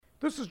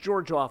This is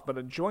George Hoffman,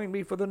 and join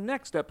me for the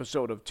next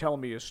episode of Tell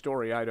Me a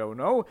Story I Don't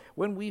Know,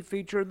 when we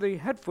feature the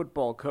head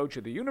football coach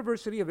at the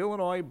University of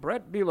Illinois,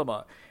 Bret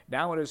Bielema.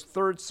 Now in his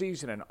third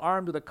season and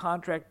armed with a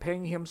contract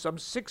paying him some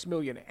 $6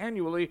 million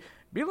annually,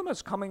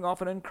 Bielema's coming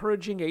off an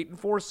encouraging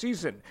 8-4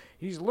 season.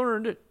 He's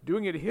learned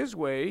doing it his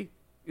way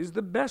is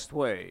the best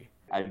way.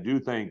 I do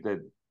think that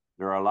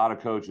there are a lot of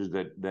coaches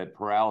that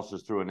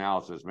paralysis through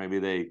analysis. Maybe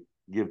they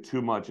give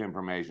too much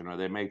information or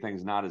they make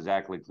things not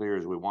exactly clear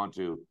as we want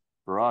to.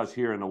 For us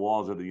here in the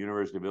walls of the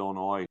University of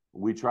Illinois,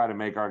 we try to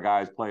make our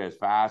guys play as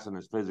fast and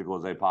as physical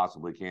as they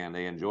possibly can.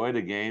 They enjoy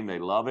the game. They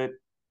love it.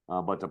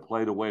 But to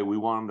play the way we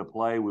want them to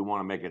play, we want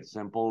to make it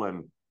simple.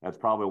 And that's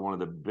probably one of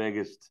the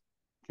biggest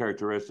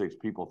characteristics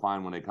people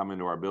find when they come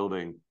into our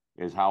building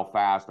is how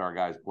fast our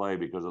guys play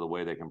because of the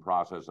way they can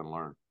process and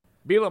learn.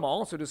 Bielema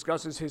also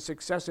discusses his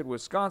success at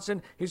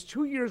Wisconsin, his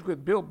 2 years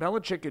with Bill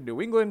Belichick in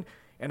New England,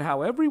 and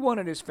how everyone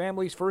in his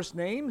family's first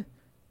name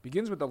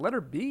begins with the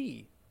letter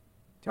B.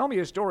 Tell Me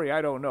a Story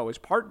I Don't Know is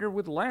partnered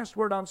with Last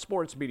Word on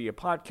Sports Media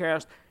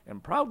podcast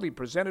and proudly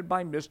presented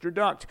by Mr.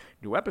 Duct.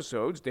 New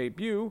episodes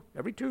debut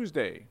every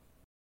Tuesday.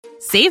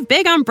 Save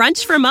big on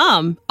brunch for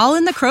mom, all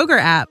in the Kroger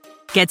app.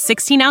 Get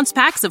 16-ounce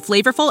packs of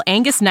flavorful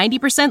Angus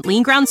 90%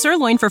 lean ground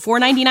sirloin for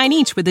 $4.99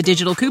 each with a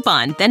digital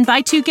coupon. Then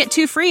buy 2, get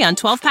 2 free on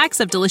 12 packs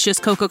of delicious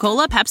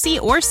Coca-Cola,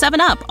 Pepsi, or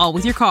 7-Up, all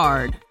with your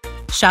card.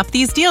 Shop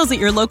these deals at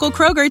your local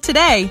Kroger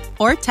today,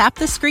 or tap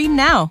the screen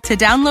now to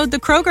download the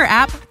Kroger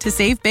app to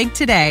save big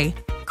today.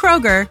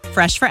 Kroger,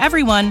 fresh for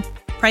everyone.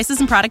 Prices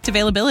and product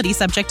availability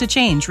subject to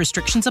change.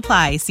 Restrictions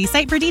apply. See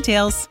site for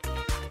details.